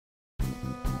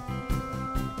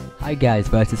Hi guys,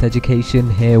 Versus Education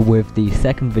here with the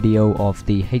second video of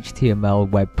the HTML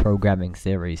web programming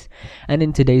series. And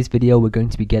in today's video we're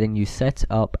going to be getting you set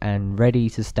up and ready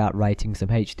to start writing some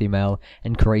HTML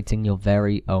and creating your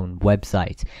very own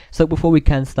website. So before we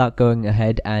can start going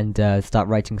ahead and start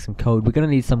writing some code, we're going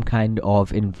to need some kind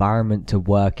of environment to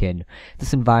work in.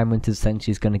 This environment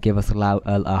essentially is going to give us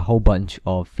a whole bunch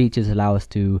of features, allow us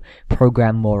to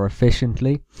program more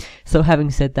efficiently. So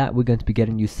having said that, we're going to be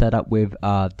getting you set up with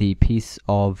the piece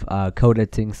of code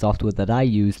editing software that I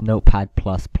use, Notepad++.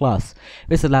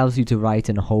 This allows you to write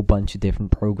in a whole bunch of different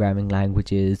programming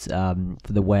languages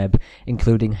for the web,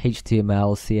 including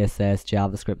HTML, CSS,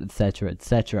 JavaScript, etc,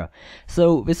 etc.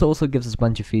 So this also gives us a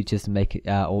bunch of features to make it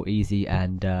all easy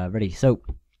and ready. So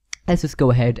let's just go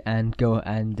ahead and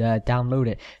download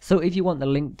it. So if you want the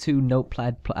link to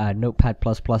Notepad++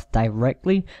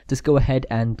 directly, just go ahead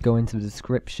and go into the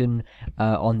description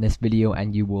on this video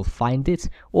and you will find it.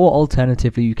 Or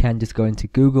alternatively, you can just go into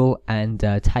Google and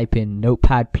type in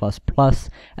Notepad++,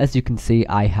 as you can see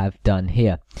I have done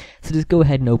here. So just go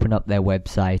ahead and open up their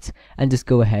website and just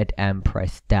go ahead and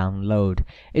press download.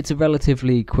 It's a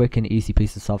relatively quick and easy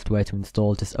piece of software to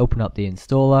install. Just open up the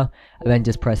installer and then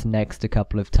just press next a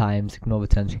couple of times, ignore the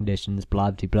terms and conditions,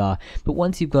 blah blah blah. But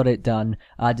once you've got it done,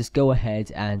 just go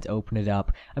ahead and open it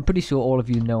up. I'm pretty sure all of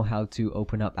you know how to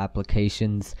open up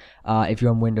applications. If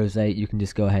you're on Windows 8, you can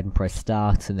just go ahead and press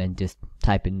start and then just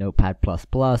type in Notepad++,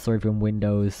 or if you're on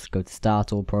Windows, go to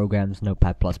start, all programs,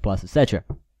 Notepad++, etc.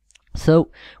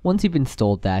 So once you've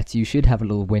installed that, you should have a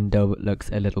little window that looks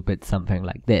a little bit something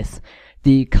like this.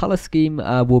 The color scheme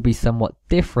will be somewhat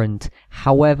different,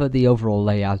 however the overall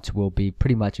layout will be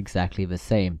pretty much exactly the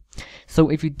same. So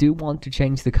if you do want to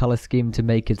change the color scheme to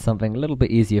make it something a little bit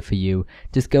easier for you,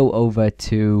 just go over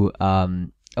to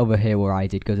over here where I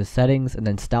did, go to settings and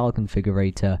then style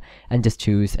configurator and just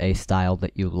choose a style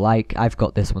that you like. I've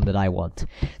got this one that I want.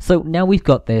 So now we've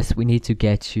got this, we need to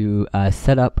get you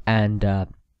set up and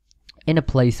in a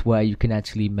place where you can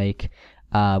actually make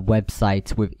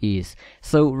websites with ease.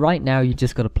 So right now you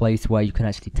just got a place where you can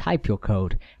actually type your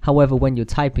code. However, when you're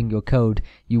typing your code,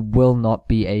 you will not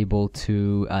be able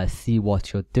to see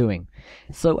what you're doing.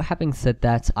 So having said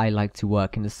that, I like to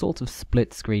work in a sort of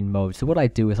split screen mode. So what I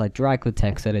do is I drag the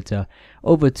text editor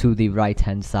over to the right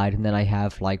hand side, and then I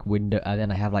have like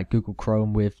Google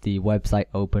Chrome with the website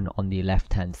open on the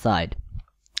left hand side.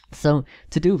 So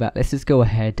to do that, let's just go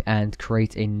ahead and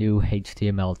create a new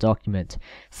HTML document.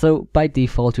 So by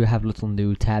default you have a little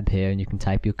new tab here and you can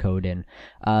type your code in.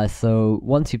 So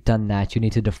once you've done that, you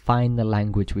need to define the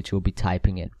language which you'll be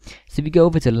typing in. So if you go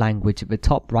over to language at the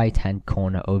top right hand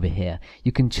corner over here,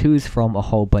 you can choose from a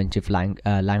whole bunch of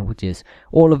languages.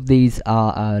 All of these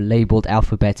are labeled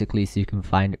alphabetically so you can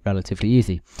find it relatively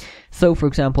easy. So for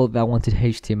example, if I wanted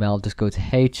HTML, just go to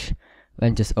H,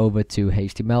 then just over to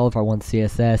HTML. If I want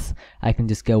CSS, I can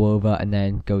just go over and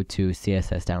then go to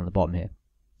CSS down the bottom here.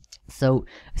 So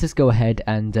let's just go ahead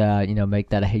and make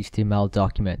that a HTML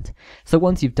document. So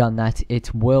once you've done that,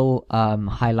 it will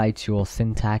highlight your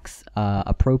syntax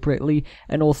appropriately,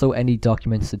 and also any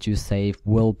documents that you save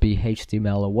will be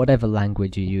HTML or whatever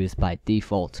language you use by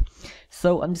default.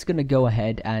 So I'm just going to go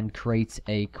ahead and create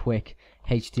a quick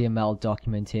HTML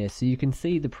document here so you can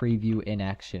see the preview in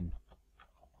action.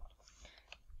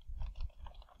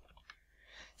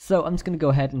 So I'm just going to go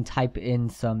ahead and type in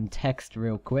some text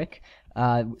real quick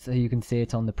so you can see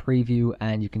it on the preview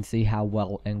and you can see how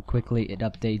well and quickly it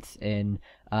updates in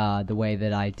the way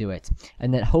that I do it,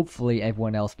 and that hopefully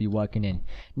everyone else be working in.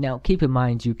 Now keep in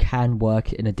mind you can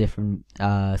work in a different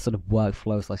sort of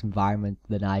workflow / environment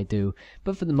than I do,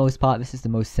 but for the most part this is the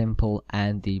most simple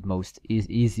and the most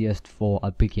easiest for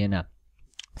a beginner.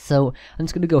 So I'm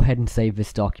just going to go ahead and save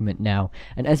this document now,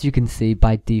 and as you can see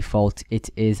by default it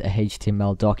is a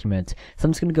HTML document. So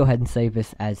I'm just going to go ahead and save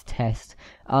this as test.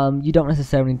 You don't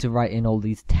necessarily need to write in all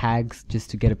these tags just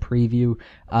to get a preview,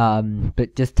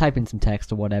 but just type in some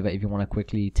text or whatever if you want to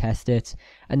quickly test it,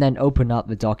 and then open up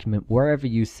the document wherever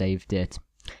you saved it.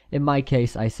 In my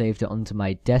case I saved it onto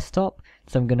my desktop,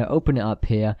 so I'm going to open it up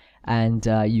here, and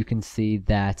you can see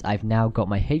that I've now got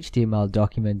my HTML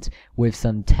document with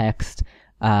some text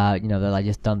that I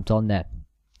just dumped on there.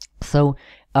 So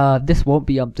this won't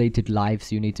be updated live,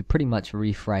 so you need to pretty much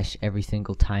refresh every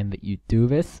single time that you do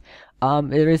this.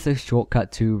 There is a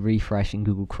shortcut to refresh in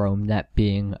Google Chrome, that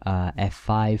being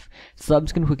F5. So I'm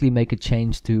just going to quickly make a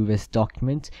change to this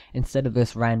document. Instead of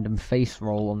this random face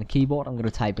roll on the keyboard, I'm going to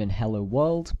type in hello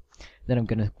world. Then I'm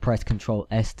going to press Ctrl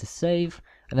S to save,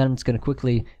 and then I'm just going to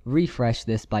quickly refresh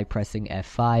this by pressing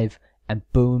F5, and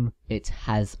boom, it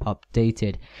has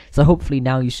updated. So hopefully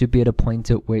now you should be at a point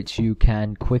at which you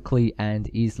can quickly and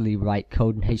easily write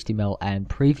code in HTML and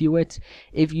preview it.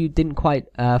 If you didn't quite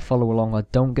follow along or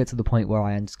don't get to the point where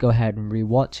I am, just go ahead and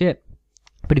rewatch it.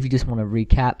 But if you just want to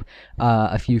recap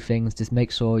a few things, just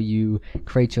make sure you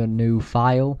create your new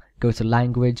file, go to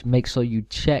language, make sure you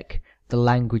check the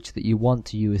language that you want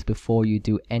to use before you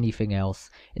do anything else.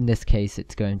 In this case,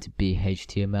 it's going to be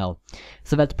HTML.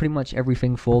 So that's pretty much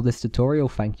everything for this tutorial.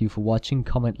 Thank you for watching.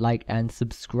 Comment, like, and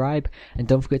subscribe. And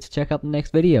don't forget to check out the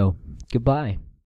next video. Goodbye.